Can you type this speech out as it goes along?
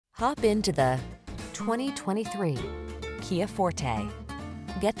Hop into the 2023 Kia Forte.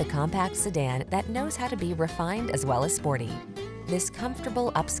 Get the compact sedan that knows how to be refined as well as sporty. This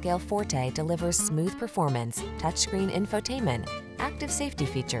comfortable upscale Forte delivers smooth performance, touchscreen infotainment, active safety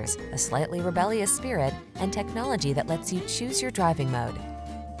features, a slightly rebellious spirit, and technology that lets you choose your driving mode.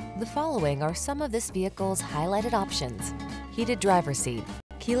 The following are some of this vehicle's highlighted options: heated driver's seat,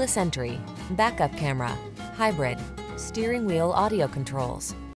 keyless entry, backup camera, hybrid, steering wheel audio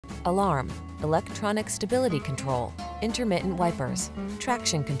controls, alarm, electronic stability control, intermittent wipers,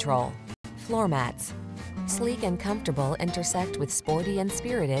 traction control, floor mats. Sleek and comfortable intersect with sporty and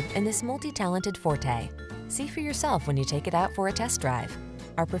spirited in this multi-talented Forte. See for yourself when you take it out for a test drive.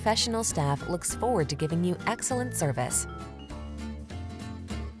 Our professional staff looks forward to giving you excellent service.